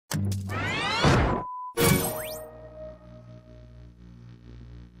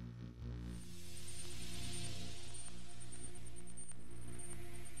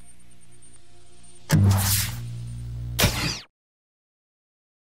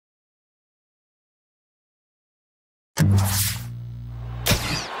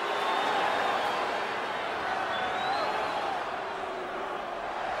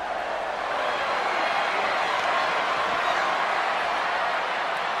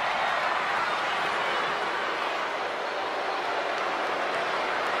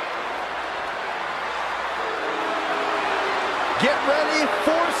Get ready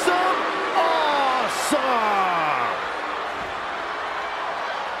for some awesome!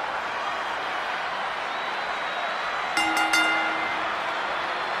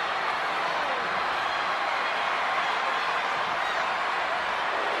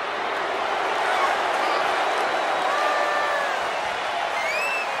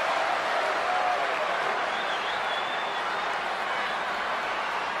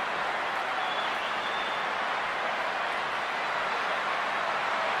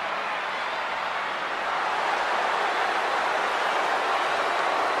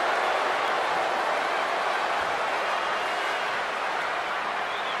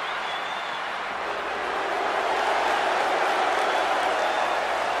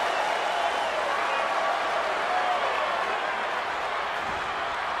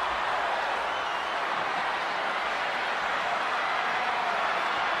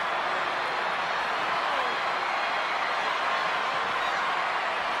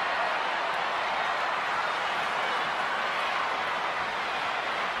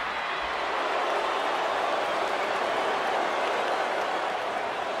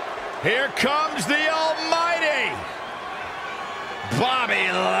 Here comes the almighty Bobby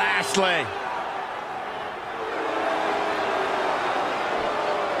Lashley.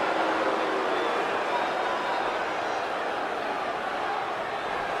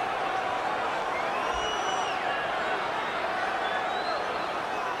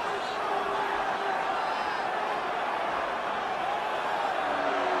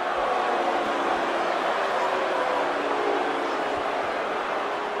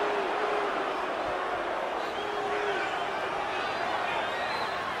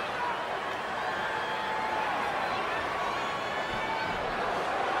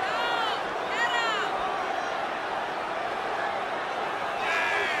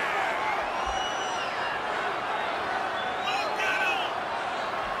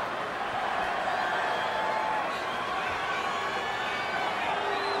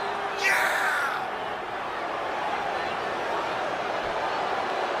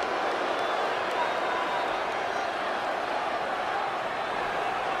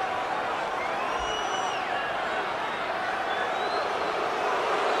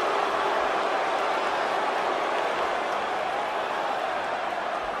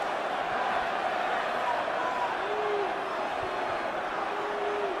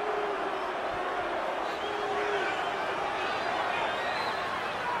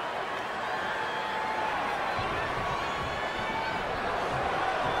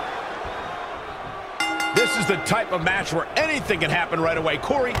 This is the type of match where anything can happen right away.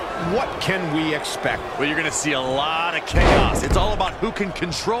 Corey, what can we expect? Well, you're going to see a lot of chaos. It's all about who can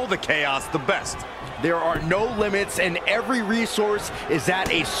control the chaos the best. There are no limits, and every resource is at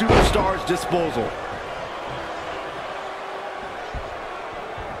a superstar's disposal.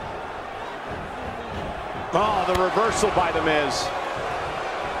 Oh, the reversal by The Miz.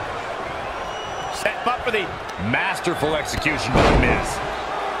 Set up for the masterful execution by The Miz.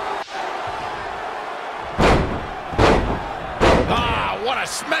 What a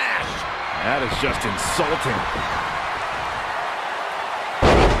smash! That is just insulting.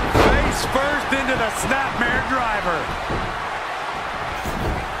 Face first into the snapmare driver.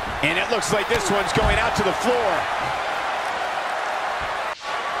 And it looks like this one's going out to the floor.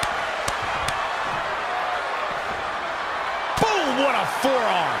 Boom! What a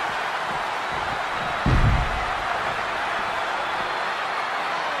forearm!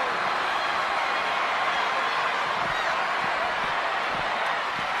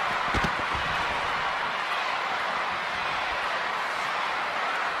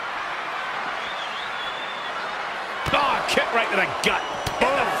 Oh, kick right to the gut. In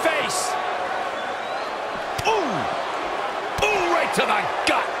the face. Ooh. Ooh, right to the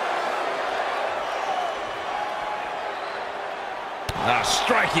gut. A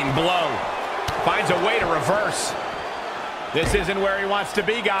striking blow. Finds a way to reverse. This isn't where he wants to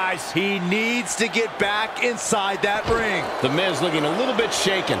be, guys. He needs to get back inside that ring. The Miz looking a little bit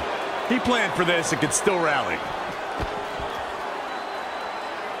shaken. He planned for this and could still rally.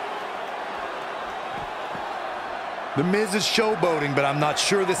 The Miz is showboating, but I'm not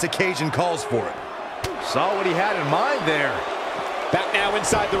sure this occasion calls for it. Saw what he had in mind there. Back now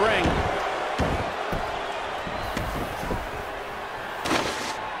inside the ring.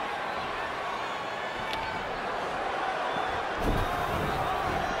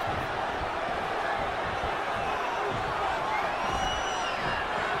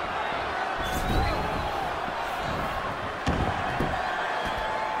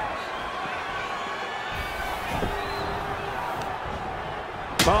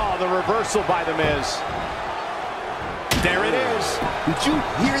 Oh, the reversal by The Miz. There it is. Did you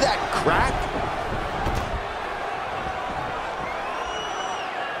hear that crack?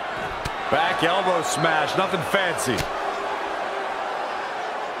 Back elbow smash, nothing fancy.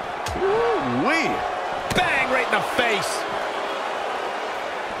 Ooh-wee. Bang, right in the face.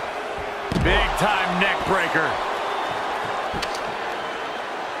 Big time neck breaker.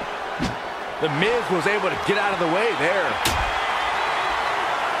 The Miz was able to get out of the way there.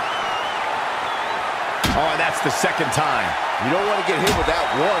 Oh, and that's the second time. You don't want to get hit with that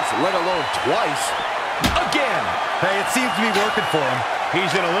once, let alone twice. Again. Hey, it seems to be working for him.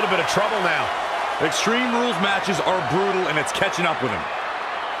 He's in a little bit of trouble now. Extreme Rules matches are brutal, and it's catching up with him.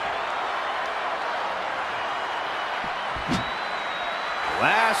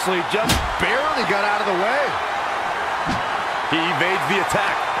 Lashley just barely got out of the way. He evades the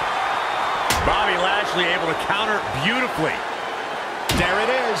attack. Bobby Lashley able to counter beautifully. There it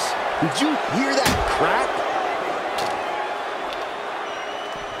is. Did you hear that crack?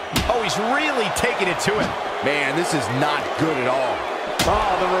 Oh, he's really taking it to him. Man, this is not good at all.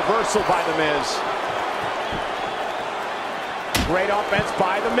 Oh, the reversal by The Miz. Great offense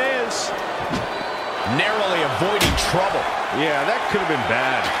by The Miz. Narrowly avoiding trouble. Yeah, that could have been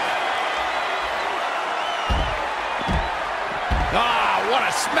bad. Ah, what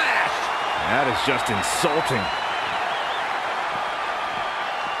a smash! That is just insulting.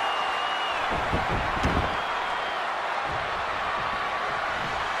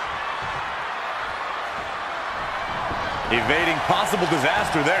 Evading possible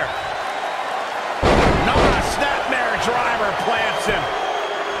disaster there. No, a snapmare driver plants him.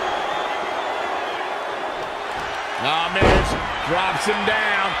 Miz drops him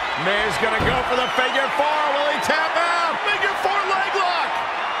down. Miz gonna go for the figure four. Will he tap out? Figure four leg lock.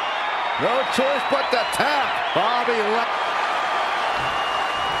 No choice but to tap. Bobby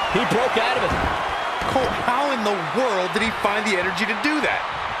He broke out of it. Cole, how in the world did he find the energy to do that?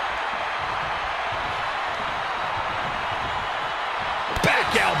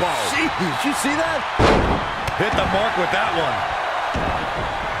 Back elbow. Jeez, did you see that? Hit the mark with that one.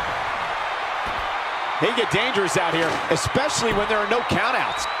 They get dangerous out here, especially when there are no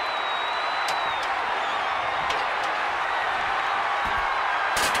countouts.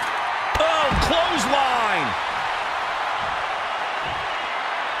 Oh, clothesline!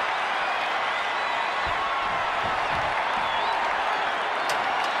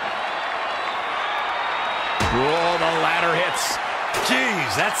 Oh, the ladder hits.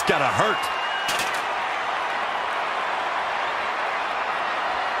 Jeez, that's gotta hurt.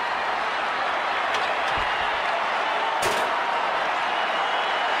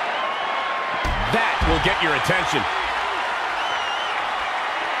 That will get your attention.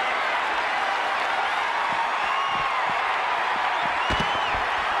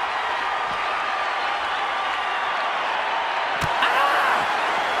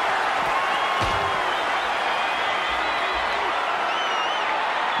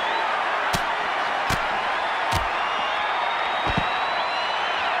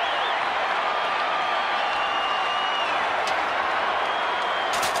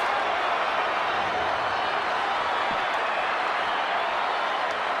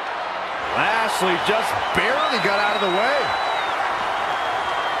 Lashley just barely got out of the way.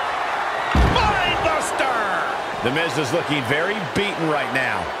 Mindbuster! The Miz is looking very beaten right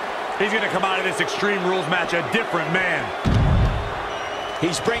now. He's gonna come out of this Extreme Rules match a different man.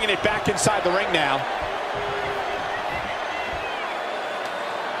 He's bringing it back inside the ring now.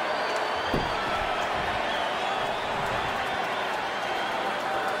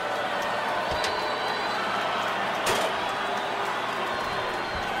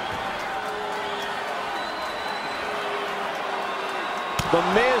 The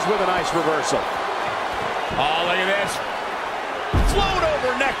Miz with a nice reversal. Oh, look at this. Float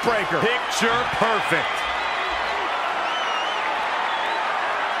over neck breaker. Picture perfect.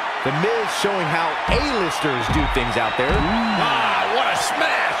 The Miz showing how A-listers do things out there. Ah, what a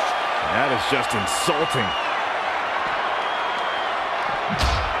smash. That is just insulting.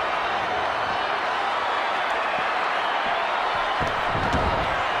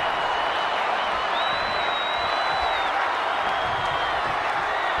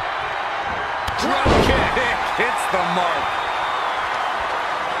 Drop kick. Hits the mark.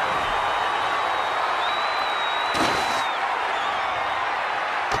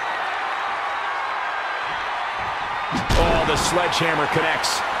 Oh, the sledgehammer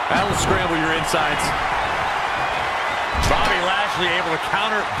connects. That'll scramble your insides. Bobby Lashley able to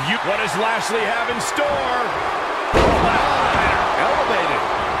counter. What does Lashley have in store? Elevated.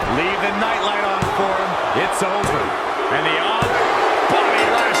 Leave the nightlight on for him. It's over. And the Bobby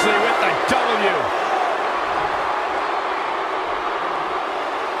Lashley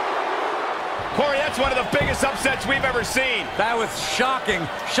greatest upsets we've ever seen. That was shocking,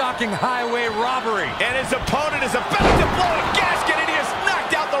 shocking highway robbery. And his opponent is about to blow a gasket, and he has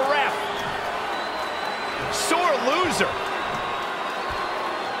knocked out the ref. Sore loser.